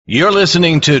You're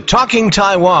listening to Talking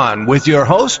Taiwan with your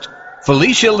host,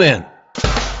 Felicia Lin.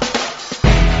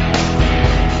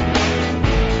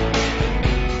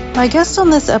 My guest on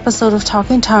this episode of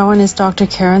Talking Taiwan is Dr.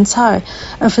 Karen Tsai,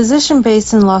 a physician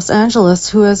based in Los Angeles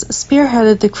who has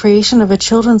spearheaded the creation of a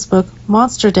children's book,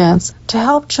 Monster Dance, to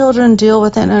help children deal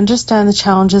with and understand the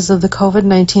challenges of the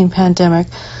COVID-19 pandemic.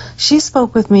 She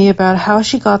spoke with me about how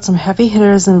she got some heavy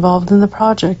hitters involved in the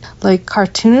project, like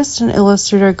cartoonist and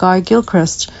illustrator Guy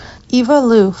Gilchrist, Eva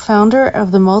Liu, founder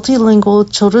of the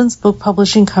multilingual children's book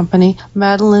publishing company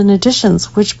Madeline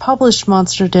Editions, which published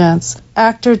Monster Dance,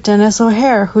 actor Dennis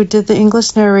O'Hare, who did the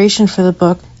English narration for the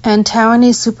book, and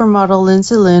Taiwanese supermodel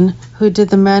Lindsay Lin, who did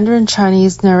the Mandarin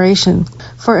Chinese narration.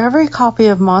 For every copy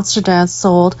of Monster Dance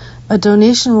sold, a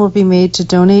donation will be made to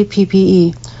Donate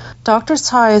PPE. Dr.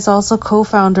 Tsai is also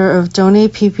co-founder of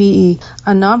Donate PPE,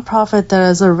 a nonprofit that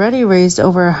has already raised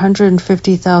over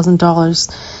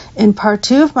 $150,000. In part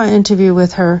 2 of my interview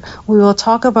with her, we will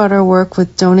talk about her work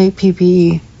with Donate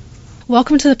PPE.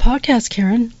 Welcome to the podcast,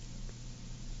 Karen.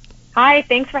 Hi,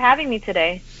 thanks for having me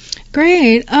today.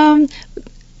 Great. I'd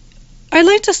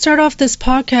like to start off this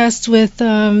podcast with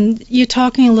you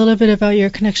talking a little bit about your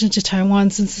connection to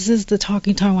Taiwan, since this is the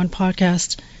Talking Taiwan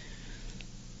podcast.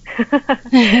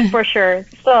 For sure.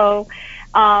 So,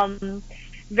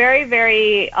 very,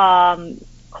 very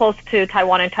close to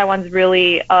Taiwan, and Taiwan's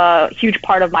really a huge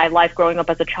part of my life growing up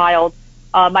as a child.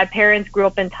 My parents grew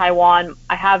up in Taiwan.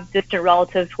 I have distant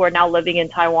relatives who are now living in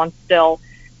Taiwan still,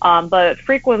 but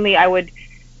frequently I would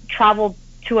travel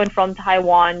to and from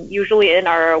Taiwan, usually in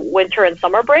our winter and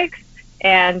summer breaks,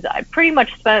 and I pretty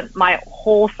much spent my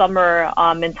whole summer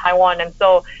in Taiwan. And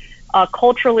so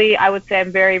culturally, I would say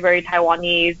I'm very, very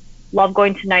Taiwanese. Love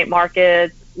going to night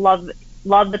markets, love the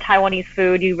Taiwanese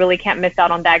food. You really can't miss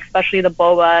out on that, especially the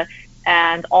boba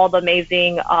and all the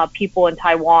amazing people in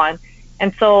Taiwan.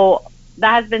 And so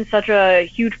that has been such a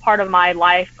huge part of my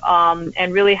life,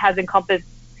 and really has encompassed,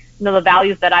 the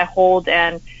values that I hold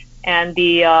and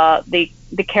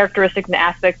the characteristics and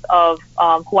aspects of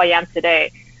who I am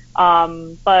today.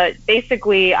 But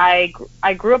basically, I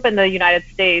grew up in the United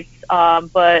States,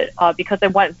 but because I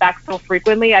went back so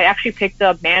frequently, I actually picked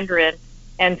up Mandarin.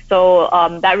 And so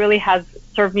that really has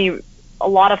served me a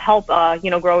lot of help,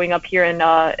 growing up here in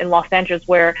Los Angeles,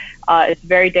 where it's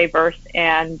very diverse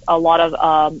and a lot of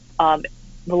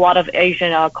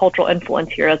Asian cultural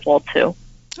influence here as well too.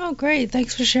 Oh, great.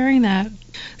 Thanks for sharing that.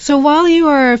 So while you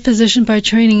are a physician by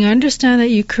training, I understand that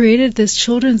you created this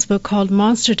children's book called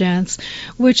Monster Dance,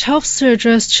 which helps to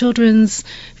address children's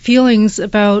feelings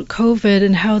about COVID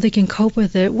and how they can cope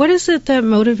with it. What is it that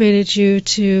motivated you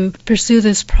to pursue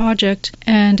this project?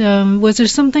 And was there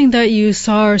something that you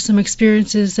saw or some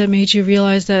experiences that made you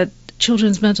realize that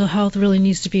children's mental health really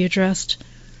needs to be addressed?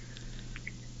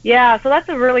 Yeah, so that's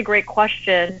a really great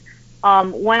question.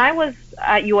 When I was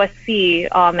at USC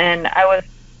and I was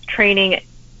training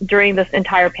during this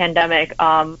entire pandemic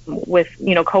with,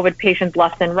 COVID patients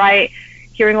left and right,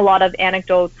 hearing a lot of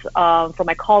anecdotes from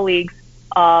my colleagues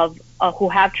of who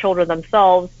have children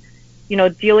themselves,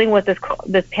 dealing with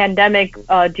this pandemic,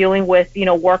 dealing with,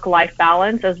 work-life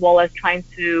balance, as well as trying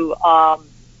to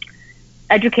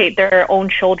educate their own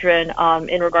children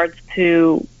in regards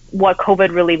to what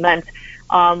COVID really meant,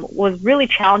 was really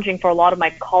challenging for a lot of my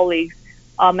colleagues.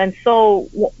 And so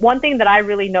one thing that I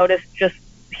really noticed just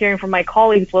hearing from my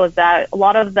colleagues was that a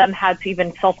lot of them had to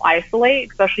even self-isolate,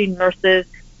 especially nurses,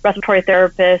 respiratory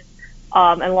therapists,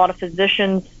 and a lot of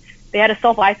physicians. They had to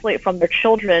self-isolate from their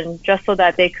children just so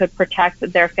that they could protect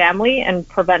their family and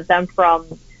prevent them from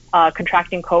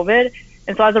contracting COVID.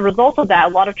 And so as a result of that,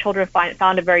 a lot of children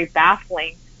found it very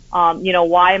baffling.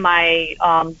 Why am I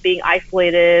being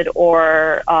isolated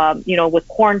or, with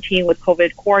quarantine, with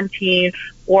COVID quarantine,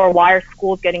 or why are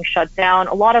schools getting shut down?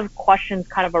 A lot of questions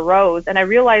kind of arose. And I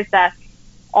realized that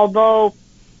although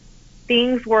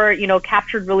things were,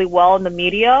 captured really well in the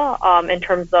media in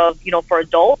terms of, for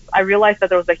adults, I realized that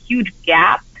there was a huge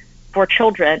gap for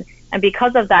children. And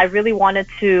because of that, I really wanted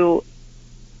to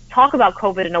talk about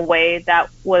COVID in a way that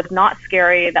was not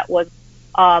scary, that was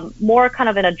more kind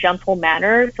of in a gentle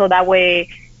manner. So that way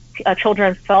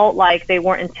children felt like they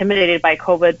weren't intimidated by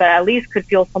COVID, but at least could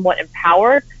feel somewhat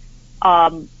empowered,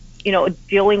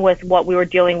 dealing with what we were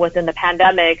dealing with in the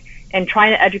pandemic and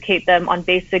trying to educate them on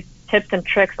basic tips and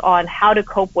tricks on how to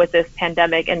cope with this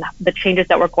pandemic and the changes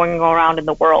that were going around in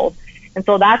the world. And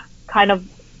so that's kind of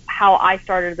how I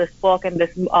started this book and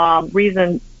this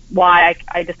reason why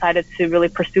I decided to really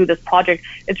pursue this project.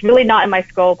 It's really not in my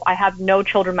scope. I have no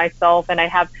children myself, and I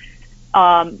have,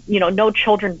 no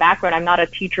children background. I'm not a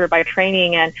teacher by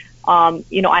training, and,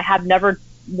 I have never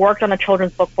worked on a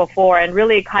children's book before, and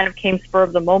really it kind of came spur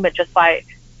of the moment just by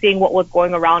seeing what was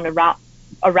going around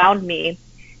me,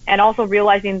 and also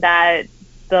realizing that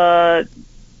the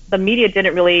media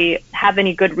didn't really have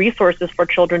any good resources for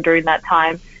children during that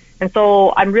time. And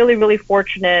so I'm really, really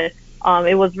fortunate.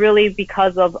 It was really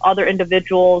because of other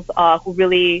individuals who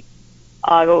really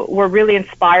were really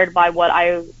inspired by what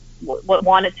I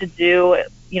wanted to do.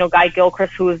 You know, Guy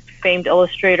Gilchrist, who is a famed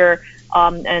illustrator,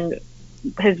 and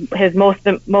his most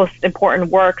important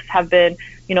works have been,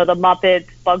 you know, the Muppets,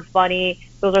 Bugs Bunny.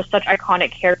 Those are such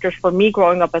iconic characters for me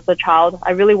growing up as a child.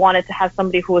 I really wanted to have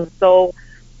somebody who was so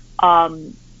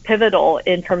pivotal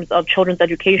in terms of children's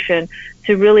education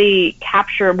to really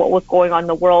capture what was going on in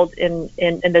the world in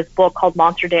this book called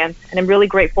Monster Dance. And I'm really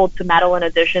grateful to Madeline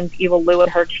Editions, Eva Liu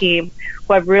and her team,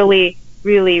 who have really,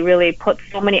 really, really put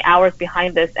so many hours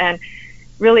behind this. And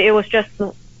really, it was just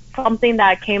something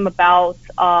that came about,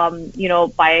 you know,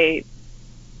 by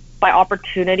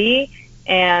opportunity.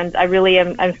 And I really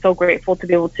I'm so grateful to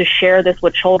be able to share this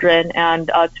with children and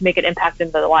to make an impact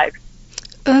in their lives.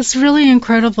 That's really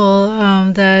incredible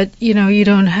that, you know, you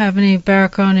don't have any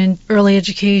background in early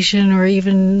education or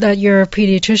even that you're a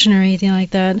pediatrician or anything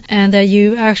like that, and that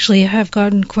you actually have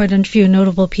gotten quite a few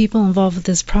notable people involved with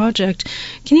this project.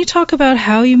 Can you talk about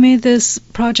how you made this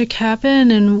project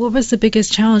happen and what was the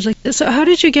biggest challenge? Like, so how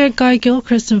did you get Guy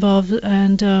Gilchrist involved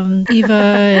and Eva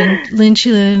and Lin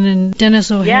Chi-Lin and Dennis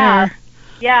O'Hare?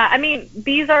 Yeah, I mean,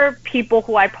 these are people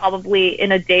who I probably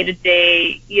in a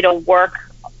day-to-day, you know,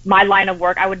 my line of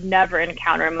work, I would never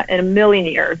encounter in a million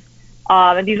years.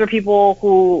 And these were people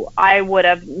who I would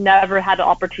have never had the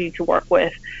opportunity to work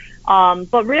with.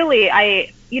 But really,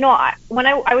 when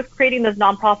I was creating this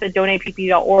nonprofit,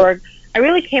 DonatePP.org, I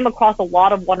really came across a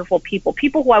lot of wonderful people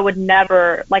who I would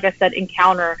never, like I said,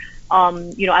 encounter,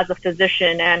 you know, as a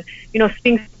physician. And, you know,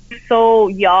 being so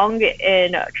young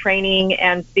in training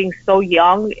and being so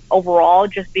young overall,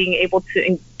 just being able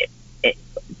to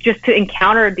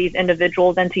encounter these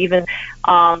individuals and to even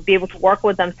be able to work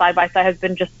with them side by side has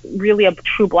been just really a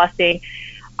true blessing.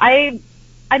 I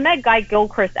met Guy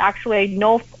Gilchrist, actually.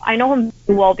 I know him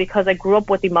well because I grew up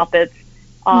with the Muppets.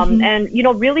 And, you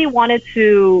know, really wanted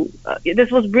to, this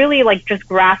was really like just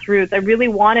grassroots. I really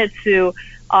wanted to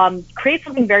create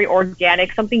something very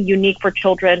organic, something unique for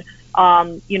children,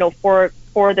 you know, for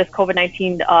this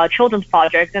COVID-19 children's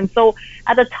project. And so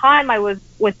at the time I was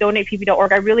with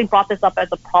DonatePP.org, I really brought this up as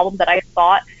a problem that I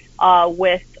thought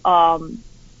with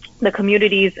the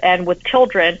communities and with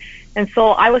children. And so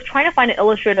I was trying to find an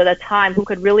illustrator at the time who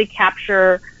could really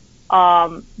capture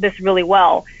this really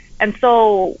well. And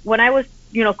so when I was,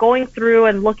 you know, going through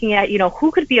and looking at, you know,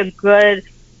 who could be a good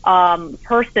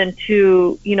person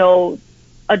to, you know,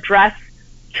 address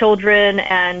children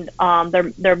and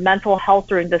their mental health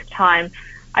during this time,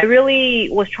 I really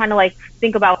was trying to like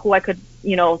think about who I could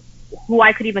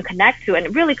even connect to,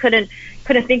 and really couldn't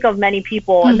think of many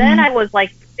people. And then I was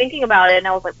like thinking about it, and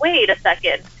I was like, wait a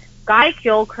second, Guy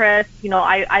Gilchrist, you know,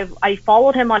 I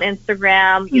followed him on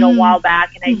Instagram, you know, a while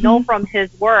back, and I know from his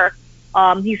work,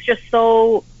 he's just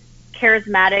so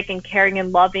charismatic and caring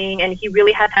and loving, and he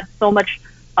really has had so much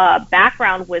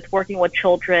background with working with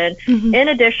children. In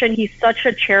addition, he's such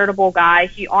a charitable guy.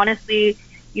 He honestly,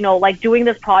 you know, like doing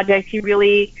this project, he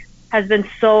really has been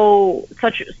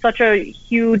such a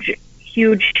huge,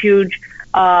 you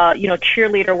know,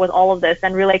 cheerleader with all of this,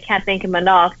 and really I can't thank him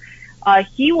enough.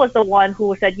 He was the one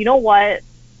who said, you know what,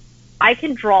 I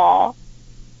can draw,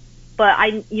 but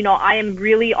I am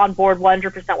really on board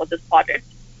 100% with this project.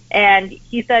 And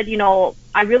he said, you know,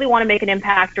 I really want to make an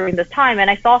impact during this time. And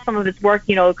I saw some of his work,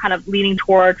 you know, kind of leaning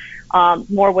toward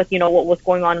more with, you know, what was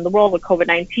going on in the world with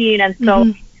COVID-19. And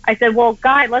so I said, well,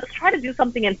 Guy, let's try to do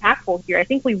something impactful here. I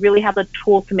think we really have the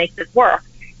tools to make this work.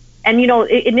 And, you know,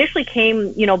 it initially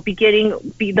came, you know,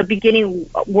 the beginning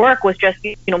work was just,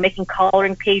 you know, making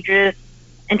coloring pages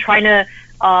and trying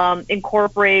to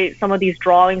incorporate some of these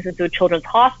drawings into children's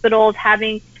hospitals,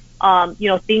 having you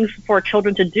know, things for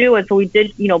children to do. And so we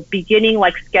did, you know, beginning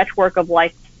like sketch work of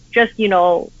like just, you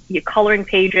know, coloring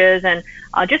pages and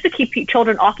just to keep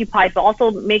children occupied, but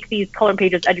also make these coloring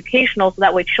pages educational so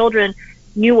that way children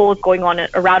knew what was going on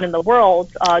around in the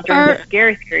world during this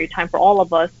scary time for all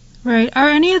of us. Right. Are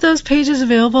any of those pages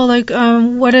available? Like,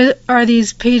 are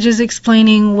these pages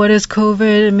explaining what is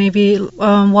COVID and maybe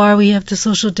why we have to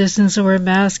social distance or wear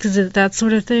masks? Is it that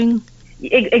sort of thing?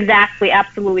 Exactly,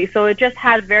 absolutely. So it just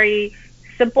has very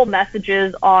simple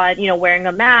messages on, you know, wearing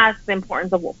a mask, the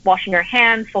importance of washing your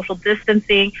hands, social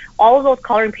distancing. All of those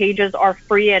coloring pages are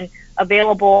free and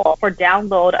available for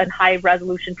download in high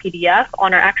resolution PDF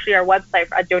on our website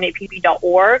at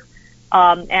DonatePP.org.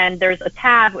 and there's a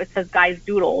tab which says Guy's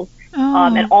Doodles,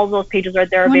 and all those pages are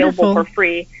there available for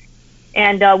free.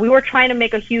 And we were trying to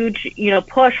make a huge,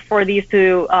 push for these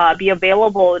to be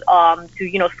available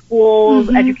to, schools,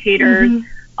 educators,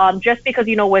 just because,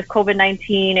 with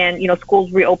COVID-19 and,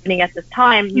 schools reopening at this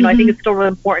time, I think it's still really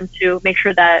important to make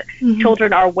sure that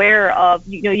children are aware of,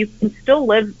 you can still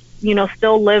live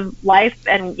life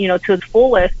and, to its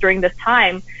fullest during this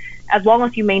time, as long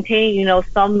as you maintain,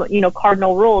 some,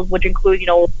 cardinal rules, which include,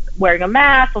 wearing a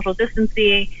mask, social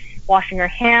distancing, washing your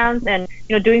hands, and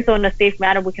doing so in a safe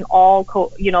manner. We can all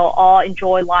all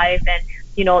enjoy life and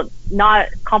not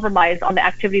compromise on the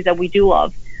activities that we do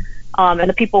love, and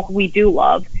the people who we do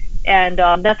love. And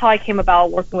that's how I came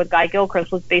about working with Guy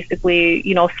Gilchrist, was basically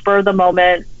spur of the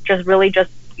moment, just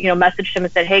messaged him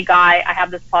and said, hey Guy, I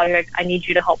have this project, I need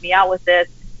you to help me out with this,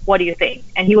 what do you think?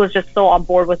 And he was just so on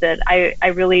board with it. I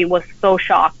really was so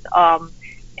shocked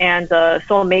and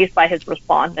so amazed by his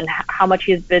response and how much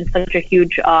he's been such a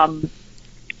huge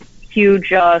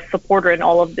supporter in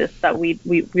all of this that we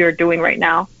are doing right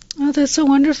now. Oh, that's so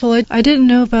wonderful. I didn't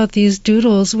know about these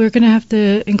doodles. We're going to have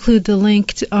to include the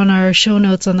link on our show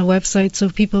notes on the website so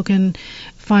people can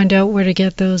find out where to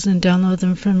get those and download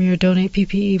them from your Donate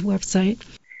PPE website.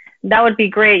 That would be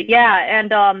great. Yeah.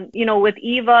 And, with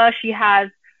Eva, she has,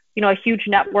 a huge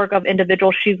network of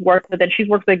individuals she's worked with, and she's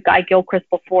worked with Guy Gilchrist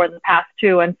before in the past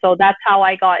too. And so that's how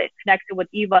I got connected with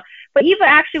Eva. But Eva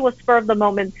actually was spur of the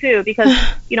moment too, because,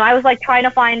 I was like trying to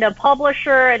find a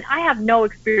publisher, and I have no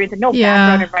experience and no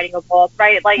background in writing a book,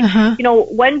 right? Like,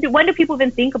 when do people even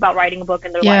think about writing a book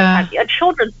in their lifetime? A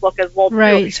children's book as well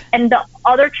too. And the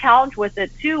other challenge with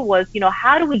it too was,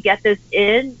 how do we get this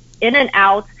in and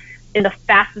out in the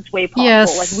fastest way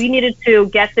possible? Like, we needed to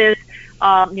get this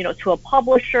to a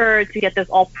publisher, to get this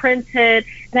all printed.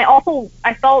 And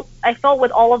I felt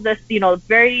with all of this,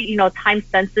 very, time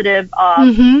sensitive,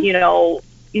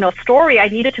 story, I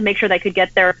needed to make sure that I could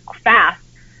get there fast.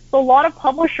 So a lot of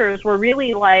publishers were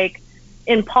really like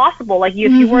impossible. Like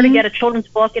if you were to get a children's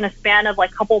book in a span of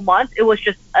like a couple months, it was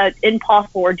just an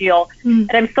impossible ordeal.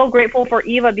 And I'm so grateful for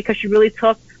Eva, because she really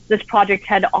took this project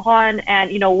head on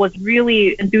and, was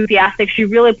really enthusiastic. She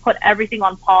really put everything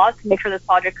on pause to make sure this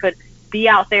project could be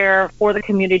out there for the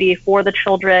community, for the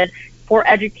children, for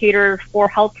educators, for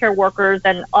healthcare workers,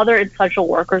 and other essential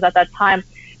workers at that time,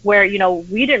 where,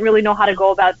 we didn't really know how to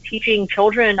go about teaching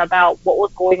children about what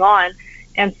was going on.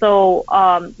 And so,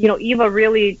 Eva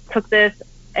really took this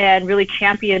and really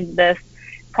championed this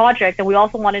project. And we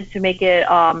also wanted to make it,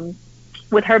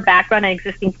 with her background and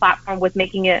existing platform, with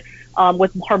making it,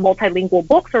 with her multilingual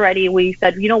books already, we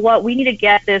said, we need to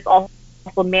get this also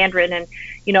Mandarin. And,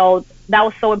 that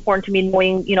was so important to me,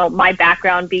 knowing, my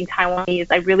background being Taiwanese.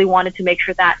 I really wanted to make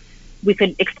sure that we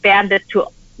could expand this to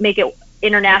make it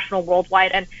international,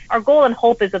 worldwide. And our goal and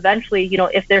hope is eventually,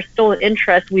 if there's still an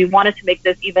interest, we wanted to make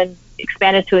this even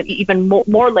expanded to even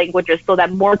more languages, so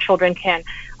that more children can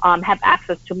have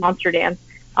access to Monster Dance.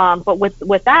 But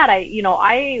with that,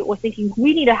 I was thinking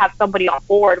we need to have somebody on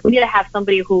board. We need to have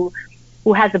somebody who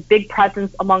has a big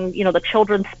presence among, the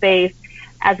children's space,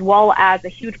 as well as a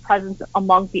huge presence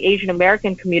among the Asian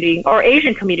American community, or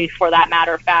Asian communities for that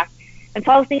matter of fact. And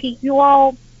so I was thinking,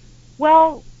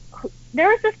 well,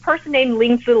 there is this person named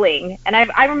Ling Ziling, and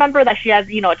I remember that she has,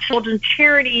 a children's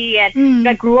charity, and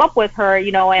I grew up with her,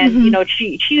 and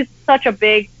she's such a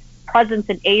big presence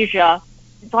in Asia.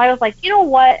 And so I was like,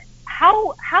 what?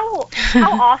 How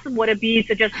awesome would it be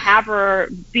to just have her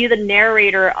be the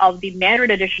narrator of the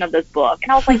Mandarin edition of this book?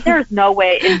 And I was like, there's no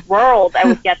way in the world I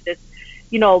would get this,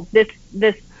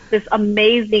 this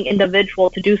amazing individual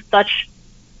to do such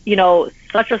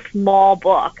a small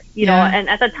book, and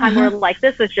at the time we were like,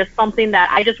 this is just something that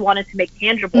I just wanted to make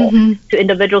tangible to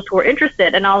individuals who were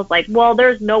interested. And I was like, well,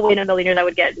 there's no way in a million years I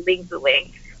would get Ling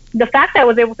Ziling. The fact that I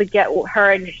was able to get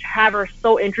her and have her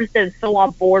so interested and so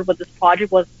on board with this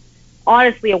project was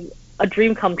honestly a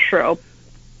dream come true.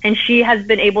 And she has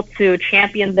been able to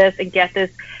champion this and get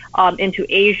this into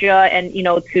Asia, and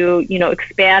to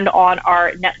expand on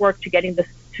our network to getting this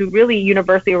to really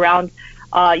universally around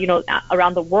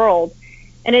around the world.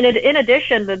 And in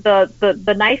addition,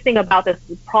 the nice thing about this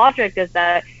project is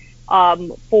that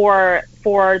for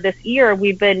this year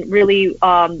we've been really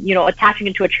attaching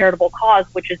it to a charitable cause,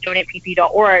 which is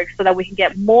donateppe.org, so that we can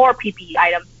get more PPE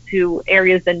items to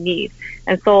areas in need.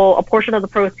 And so a portion of the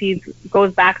proceeds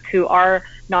goes back to our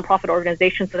nonprofit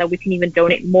organization, so that we can even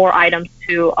donate more items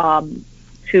to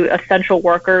essential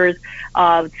workers,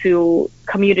 to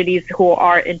communities who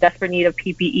are in desperate need of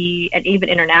PPE, and even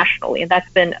internationally. And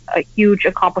that's been a huge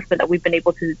accomplishment that we've been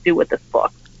able to do with this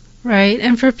book. Right.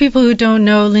 And for people who don't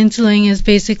know, Lin Ziling is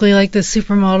basically like the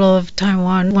supermodel of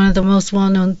Taiwan, one of the most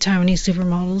well-known Taiwanese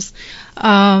supermodels.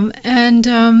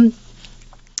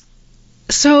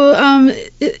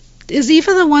 Is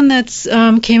Eva the one that's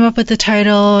came up with the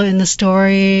title and the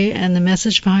story and the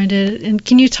message behind it? And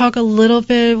can you talk a little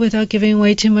bit, without giving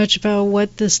away too much, about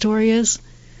what the story is?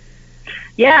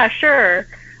 Yeah, sure.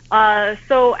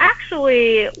 So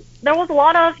actually, there was a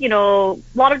lot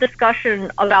of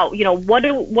discussion about, what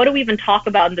do we even talk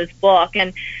about in this book?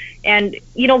 And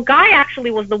Guy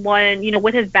actually was the one,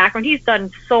 with his background, he's done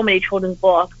so many children's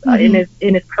books in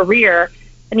his career.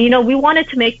 And, we wanted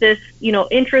to make this,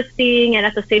 interesting, and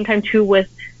at the same time too with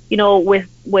COVID,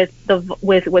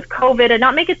 and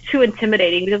not make it too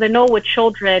intimidating, because I know with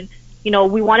children,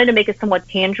 we wanted to make it somewhat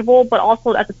tangible, but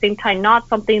also at the same time, not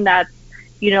something that's,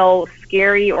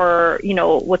 scary or,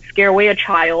 would scare away a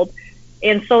child.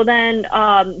 And so then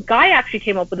Guy actually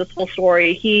came up with this whole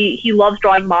story. He loves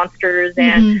drawing monsters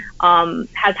and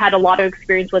has had a lot of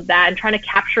experience with that and trying to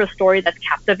capture a story that's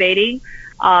captivating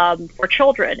for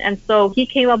children. And so he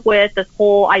came up with this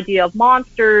whole idea of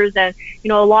monsters, and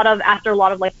after a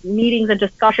lot of like meetings and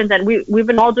discussions, and we've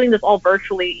been all doing this all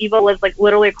virtually. Eva lives like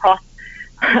literally across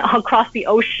the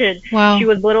ocean. Wow. She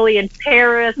was literally in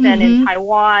Paris and in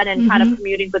Taiwan, and kind of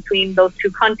commuting between those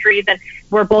two countries, and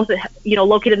we're both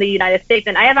located in the United States.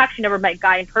 And I have actually never met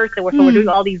Guy in person, so we're doing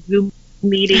all these Zoom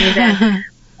meetings and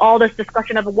all this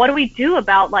discussion of what do we do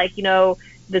about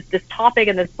this topic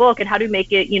in this book, and how do we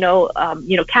make it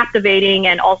captivating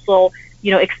and also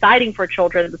exciting for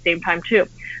children at the same time too.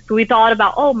 So we thought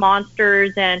about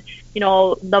monsters, and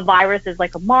the virus is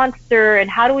like a monster, and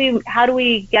how do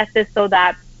we get this so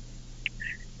that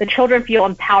the children feel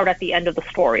empowered at the end of the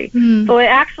story. So it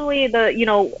actually,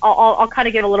 I'll kind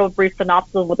of give a little brief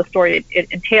synopsis of what the story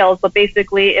it entails, but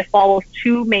basically it follows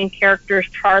two main characters,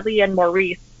 Charlie and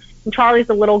Maurice. And Charlie's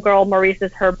the little girl, Maurice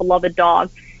is her beloved dog.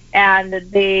 And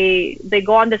they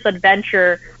go on this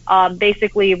adventure,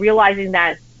 basically realizing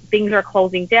that things are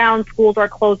closing down, schools are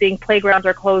closing, playgrounds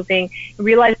are closing, and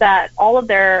realize that all of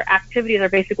their activities are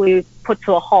basically put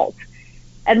to a halt.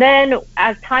 And then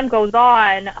as time goes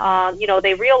on,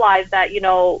 they realize that,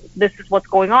 this is what's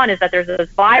going on, is that there's this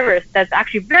virus that's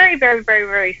actually very, very, very,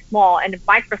 very small and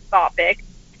microscopic,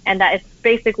 and that it's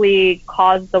basically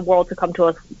caused the world to come to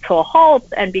a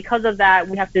halt. And because of that,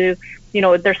 we have to,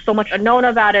 there's so much unknown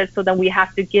about it. So then we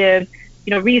have to give,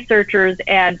 researchers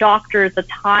and doctors the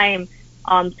time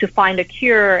to find a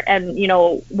cure. And,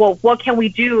 what can we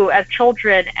do as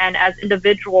children and as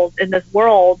individuals in this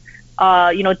world,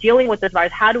 dealing with this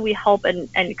virus? How do we help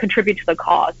and contribute to the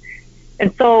cause?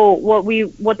 And so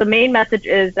what the main message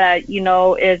is that,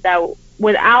 is that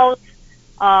without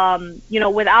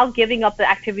giving up the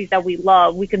activities that we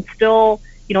love, we can still,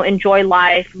 enjoy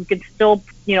life. We can still,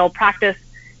 practice,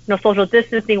 social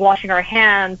distancing, washing our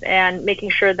hands, and making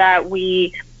sure that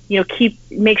we,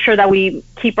 make sure that we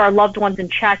keep our loved ones in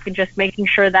check, and just making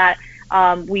sure that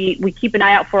we keep an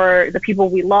eye out for the people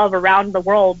we love around the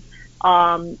world,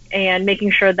 and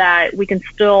making sure that we can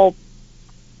still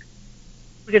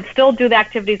do the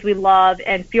activities we love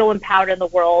and feel empowered in the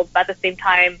world, but at the same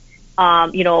time,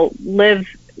 live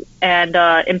and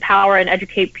empower and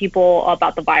educate people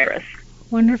about the virus.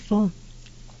 Wonderful.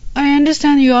 I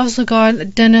understand you also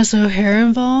got Denis O'Hare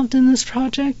involved in this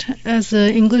project as the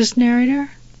English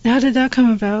narrator. How did that come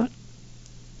about?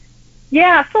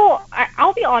 Yeah, so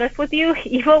I'll be honest with you,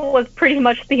 Eva was pretty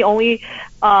much the only,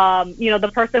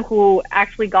 the person who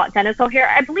actually got Denis O'Hare.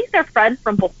 I believe they're friends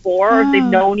from before. They've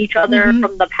known each other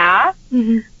from the past.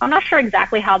 I'm not sure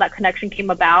exactly how that connection came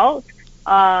about.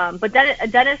 But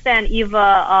Denis and Eva,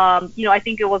 I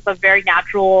think it was a very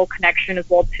natural connection as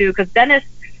well too, because Denis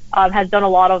has done a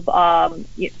lot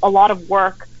of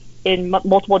work in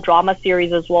multiple drama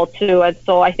series as well too, and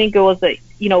so I think it was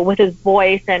with his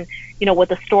voice and with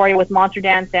the story with Monster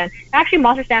Dance, and actually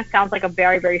Monster Dance sounds like a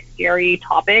very, very scary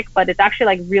topic, but it's actually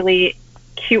like really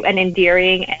cute and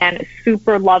endearing and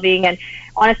super loving, and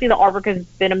honestly the artwork has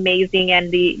been amazing,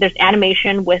 and there's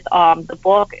animation with the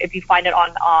book if you find it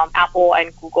on Apple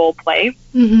and Google Play.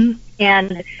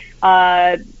 And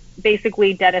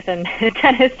basically Denis and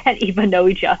Eva know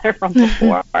each other from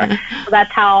before. So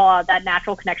that's how that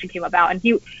natural connection came about, and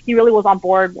he really was on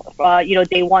board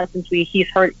day one since he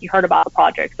heard about the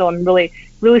project. So I'm really,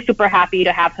 really super happy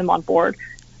to have him on board.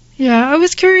 Yeah, I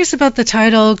was curious about the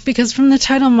title, because from the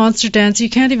title Monster Dance,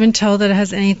 you can't even tell that it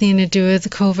has anything to do with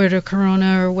COVID or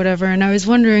Corona or whatever. And I was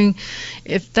wondering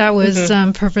if that was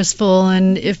purposeful,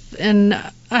 and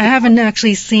I haven't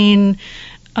actually seen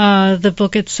the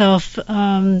book itself.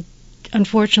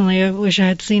 unfortunately, I wish I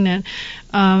had seen it.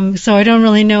 So I don't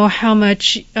really know how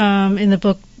much in the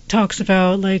book talks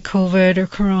about like COVID or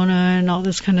Corona and all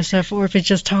this kind of stuff, or if it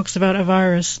just talks about a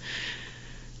virus.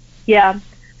 Yeah.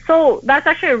 So that's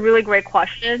actually a really great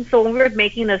question. So when we were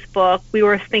making this book, we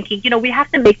were thinking, we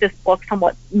have to make this book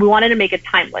we wanted to make it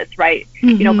timeless, right?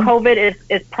 Mm-hmm. COVID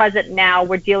is present now.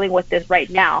 We're dealing with this right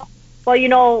now.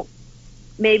 Well,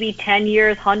 maybe 10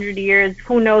 years, 100 years,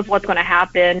 who knows what's going to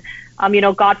happen.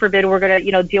 God forbid we're going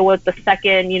to, deal with the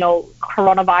second,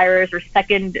 coronavirus or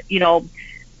second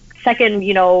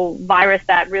virus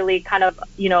that really kind of,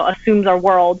 assumes our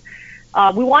world.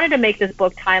 We wanted to make this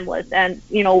book timeless, and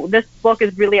this book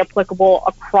is really applicable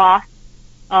across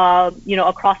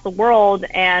the world,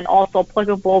 and also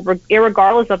applicable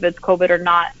irregardless of it's COVID or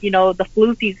not. The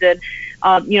flu season,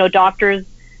 doctors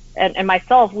and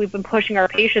myself, we've been pushing our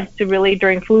patients to really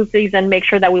during flu season make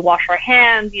sure that we wash our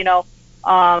hands,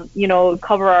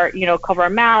 cover our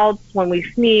mouths when we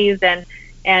sneeze, and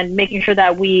making sure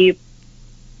that we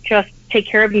just take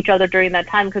care of each other during that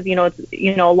time, because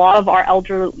it's a lot of our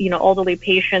elderly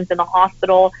patients in the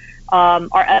hospital,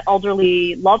 our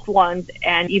elderly loved ones,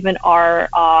 and even our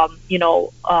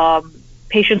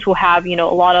patients who have a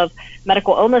lot of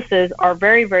medical illnesses are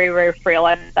very, very, very frail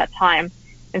at that time.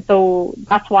 And so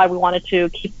that's why we wanted to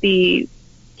keep the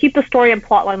story and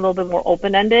plotline a little bit more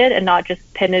open-ended and not just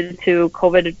pin it to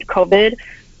COVID,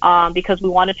 because we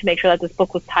wanted to make sure that this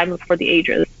book was timeless for the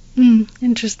ages.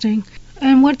 Interesting.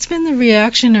 And what's been the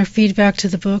reaction or feedback to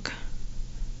the book?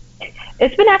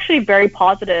 It's been actually very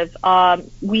positive.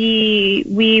 We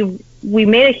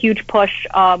made a huge push.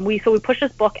 We pushed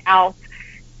this book out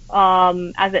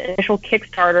as an initial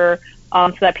Kickstarter,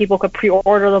 so that people could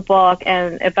pre-order the book,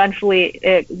 and eventually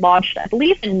it launched, I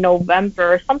believe, in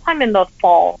November, sometime in the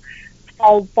fall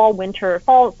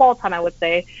time, I would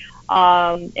say.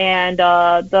 And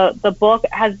the book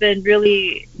has been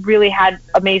really, really had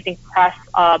amazing press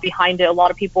behind it. A lot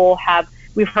of people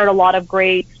we've heard a lot of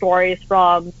great stories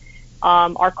from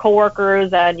our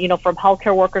coworkers and, from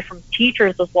healthcare workers, from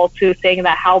teachers as well too, saying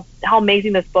that how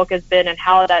amazing this book has been, and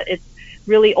how that it's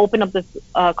really opened up this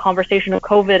conversation of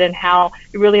COVID, and how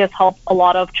it really has helped a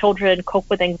lot of children cope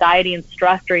with anxiety and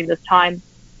stress during this time,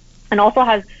 and also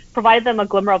has provided them a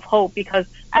glimmer of hope, because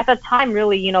at that time,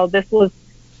 really, this was,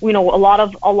 a lot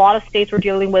of states were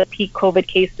dealing with peak COVID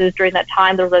cases during that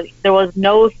time. There was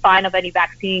no sign of any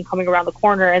vaccine coming around the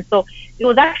corner, and so it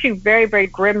was actually very, very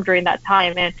grim during that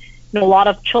time. And a lot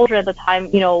of children at the time,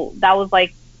 that was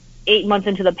like 8 months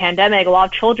into the pandemic. A lot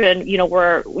of children,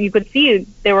 you could see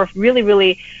they were really,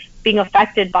 really being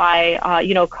affected by,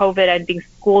 COVID, and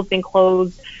schools being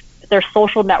closed, their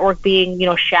social network being,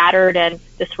 shattered and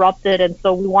disrupted. And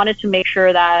so we wanted to make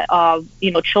sure that,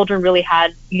 children really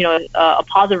had, a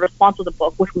positive response to the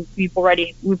book, which we've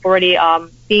already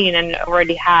seen and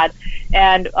already had.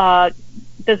 And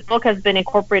this book has been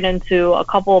incorporated into a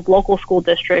couple of local school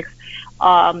districts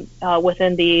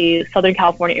within the Southern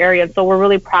California area. And so we're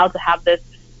really proud to have this,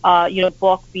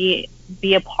 book be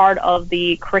a part of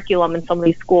the curriculum in some of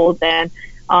these schools. And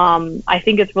I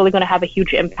think it's really going to have a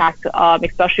huge impact,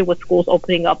 especially with schools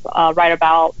opening up right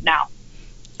about now.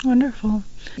 Wonderful.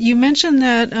 You mentioned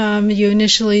that you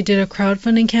initially did a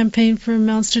crowdfunding campaign for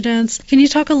Monster Dance. Can you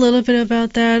talk a little bit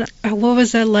about that? What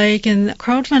was that like? And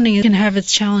crowdfunding can have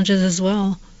its challenges as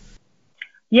well.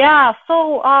 Yeah.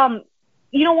 So,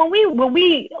 when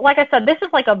we, like I said, this is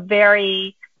like a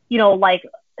very, like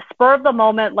spur of the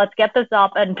moment, let's get this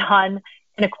up and done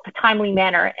in a timely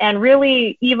manner. And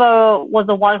really, Eva was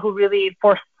the one who really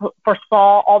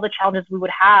foresaw all the challenges we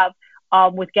would have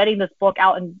with getting this book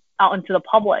out into the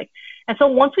public. And so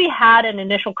once we had an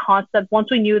initial concept,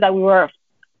 once we knew that we were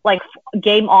like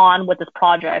game on with this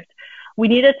project, we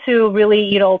needed to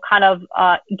really, kind of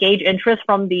gauge interest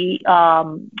from the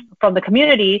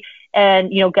community,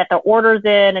 and, get the orders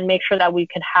in and make sure that we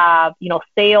could have,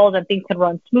 sales and things could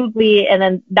run smoothly. And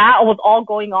then that was all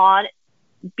going on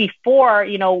before,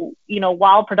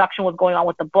 while production was going on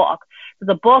with the book.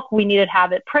 The book, we needed to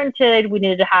have it printed, we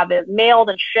needed to have it mailed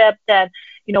and shipped, and,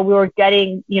 we were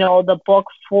getting, the book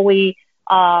fully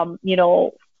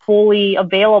available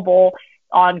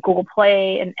on Google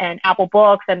Play and Apple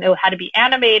Books, and it had to be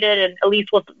animated, and Elise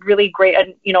was really great at,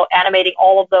 animating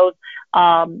all of those,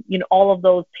 all of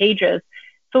those pages.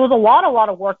 So it was a lot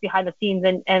of work behind the scenes.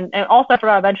 And also I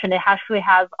forgot to mention, it actually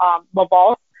has, La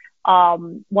Valse.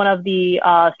 One of the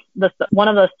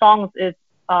songs is,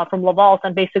 from La Valse,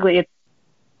 and basically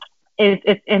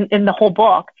it's in the whole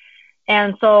book.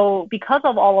 And so because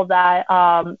of all of that,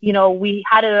 we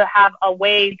had to have a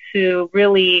way to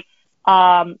really,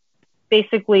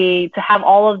 basically to have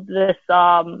all of this,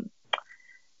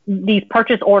 these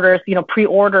purchase orders,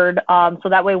 pre-ordered, so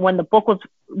that way when the book was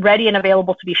ready and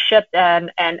available to be shipped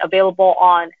and available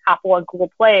on Apple and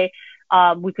Google Play,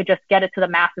 we could just get it to the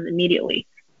masses immediately.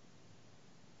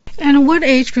 And what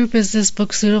age group is this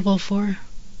book suitable for?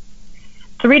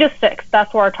 3 to 6,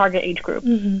 that's our target age group.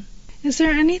 Mm-hmm. Is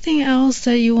there anything else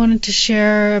that you wanted to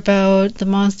share about the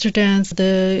Monster Dance,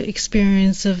 the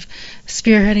experience of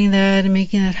spearheading that and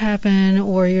making that happen,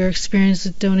 or your experience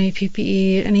with Donate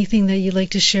PPE? Anything that you'd like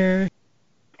to share?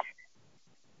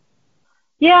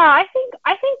 Yeah, I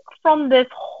think from this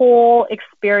whole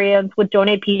experience with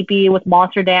Donate PPE, with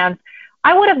Monster Dance,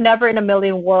 I would have never in a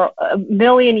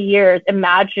million years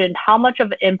imagined how much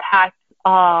of an impact,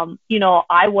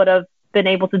 I would have been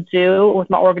able to do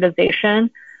with my organization.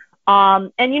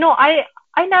 And I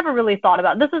never really thought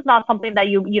about it. This is not something that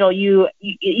you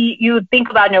think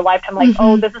about in your lifetime, like,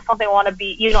 oh, this is something I want to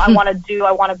be, I want to do,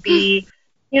 I want to be.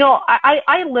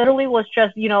 I literally was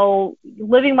just,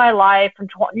 living my life and,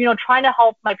 trying to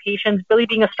help my patients, really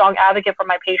being a strong advocate for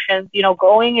my patients,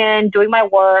 going in, doing my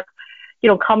work,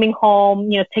 coming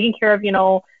home, taking care of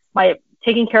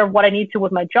what I need to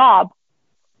with my job.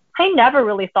 I never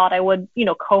really thought I would,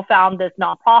 co-found this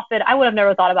nonprofit. I would have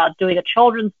never thought about doing a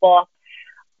children's book.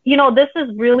 This has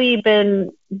really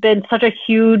been such a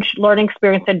huge learning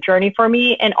experience and journey for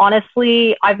me. And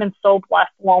honestly, I've been so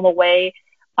blessed along the way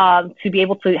to be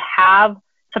able to have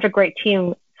such a great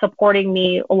team supporting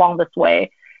me along this way.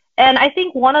 And I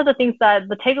think one of the things that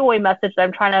the takeaway message that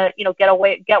I'm trying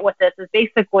to, get with this is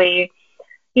basically,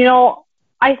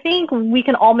 I think we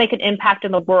can all make an impact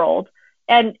in the world.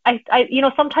 And I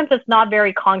sometimes it's not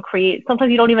very concrete.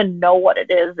 Sometimes you don't even know what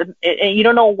it is. And you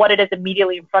don't know what it is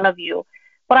immediately in front of you.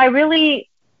 But I really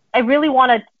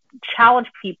want to challenge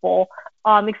people,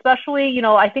 especially,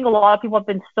 I think a lot of people have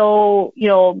been so,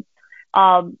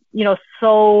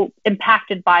 so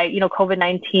impacted by,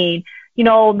 COVID-19.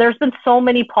 There's been so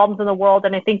many problems in the world.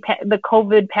 And I think the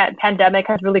COVID pandemic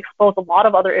has really exposed a lot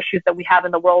of other issues that we have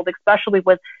in the world, especially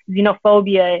with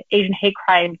xenophobia, Asian hate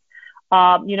crimes,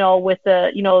 with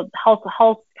the,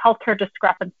 healthcare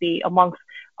discrepancy amongst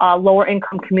lower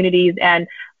income communities and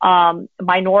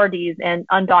minorities and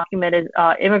undocumented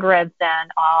immigrants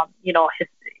and,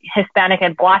 Hispanic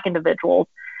and Black individuals.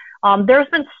 There's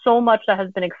been so much that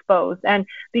has been exposed. And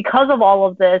because of all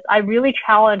of this, I really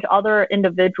challenge other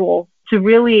individuals to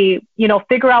really,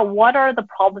 figure out what are the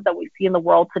problems that we see in the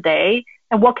world today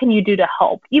and what can you do to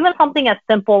help. Even something as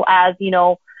simple as,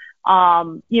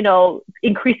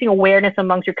 increasing awareness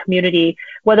amongst your community,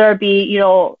 whether it be,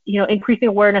 increasing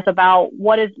awareness about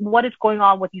what is going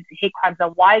on with these hate crimes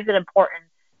and why is it important,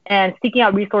 and seeking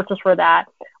out resources for that,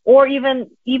 or even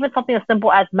something as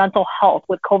simple as mental health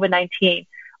with COVID-19.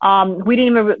 We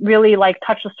didn't even really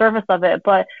touch the surface of it,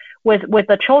 but with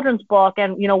the children's book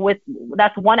and,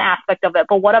 that's one aspect of it.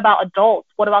 But what about adults?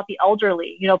 What about the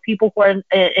elderly? People who are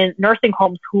in nursing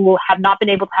homes who have not been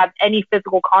able to have any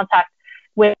physical contact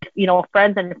with,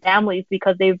 friends and families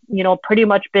because they've, pretty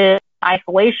much been in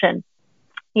isolation.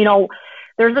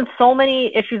 There's been so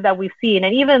many issues that we've seen.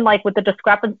 And even with the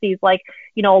discrepancies, a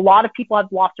lot of people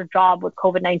have lost their job with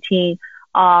COVID-19,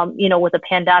 with the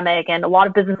pandemic, and a lot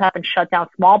of businesses have been shut down,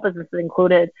 small businesses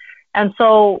included. And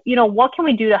so, what can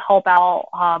we do to help out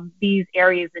these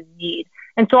areas in need?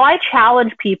 And so I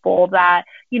challenge people that,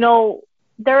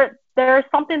 there's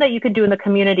something that you could do in the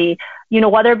community,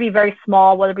 whether it be very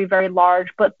small, whether it be very large,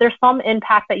 but there's some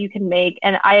impact that you can make.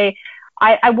 And I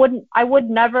would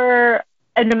never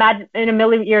in a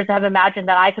million years have imagined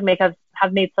that I could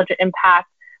have made such an impact.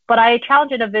 But I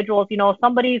challenge individuals,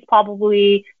 somebody's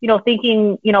probably,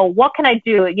 thinking, what can I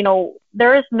do?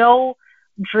 There is no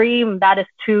dream that is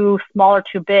too small or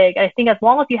too big. I think as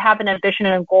long as you have an ambition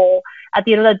and a goal, at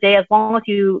the end of the day, as long as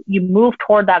you move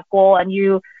toward that goal and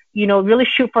you really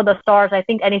shoot for the stars, I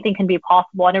think anything can be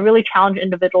possible. And I really challenge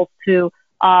individuals to,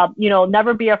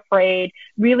 never be afraid,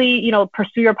 really,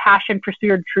 pursue your passion, pursue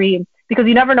your dream, because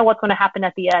you never know what's going to happen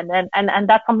at the end. And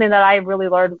that's something that I really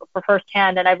learned for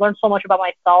firsthand. And I've learned so much about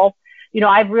myself.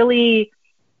 I've really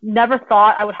never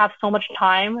thought I would have so much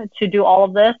time to do all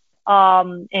of this. I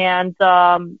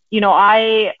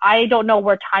don't know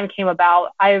where time came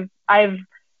about. I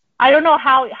don't know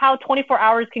how 24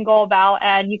 hours can go about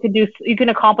and you can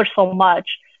accomplish so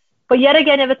much. But yet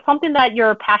again, if it's something that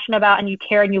you're passionate about and you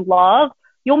care and you love,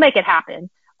 you'll make it happen.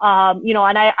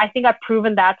 And I think I've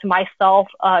proven that to myself,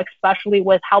 especially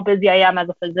with how busy I am as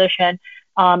a physician.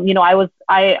 I was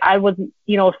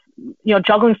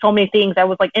juggling so many things. I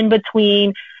was in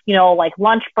between, like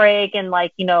lunch break and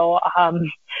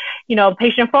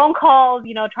patient phone calls,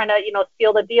 trying to,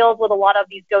 seal the deals with a lot of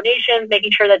these donations,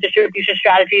 making sure that distribution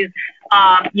strategies,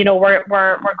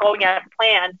 we're going as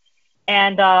planned.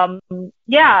 And,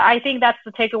 I think that's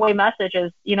the takeaway message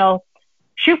is,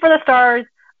 shoot for the stars,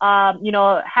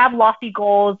 have lofty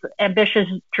goals, ambitious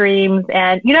dreams,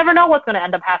 and you never know what's going to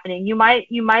end up happening. You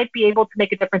might be able to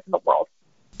make a difference in the world.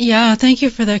 Yeah, thank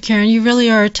you for that, Karen. You really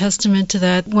are a testament to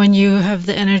that. When you have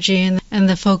the energy and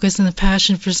the focus and the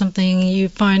passion for something, you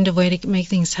find a way to make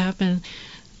things happen.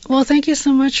 Well, thank you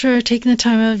so much for taking the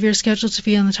time out of your schedule to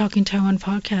be on the Talking Taiwan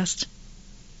podcast.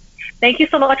 Thank you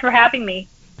so much for having me.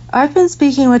 I've been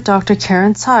speaking with Dr.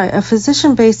 Karen Tsai, a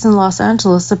physician based in Los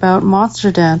Angeles, about Monster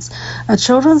Dance, a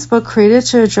children's book created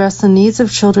to address the needs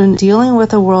of children dealing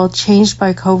with a world changed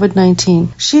by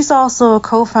COVID-19. She's also a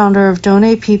co-founder of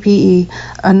Donate PPE,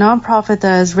 a nonprofit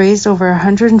that has raised over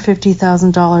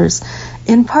 $150,000.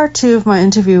 In part 2 of my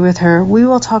interview with her, we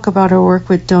will talk about her work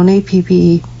with Donate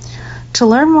PPE. To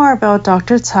learn more about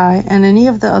Dr. Tsai and any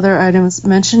of the other items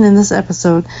mentioned in this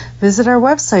episode, visit our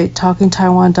website,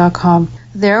 talkingtaiwan.com.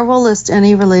 There we'll list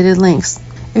any related links.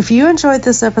 If you enjoyed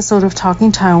this episode of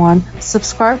Talking Taiwan,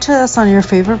 subscribe to us on your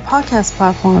favorite podcast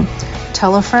platform,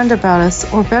 tell a friend about us,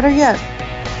 or better yet,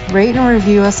 rate and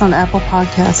review us on Apple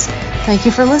Podcasts. Thank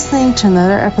you for listening to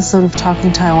another episode of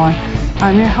Talking Taiwan.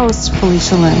 I'm your host,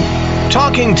 Felicia Lin.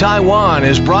 Talking Taiwan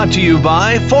is brought to you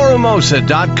by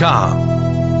Forumosa.com.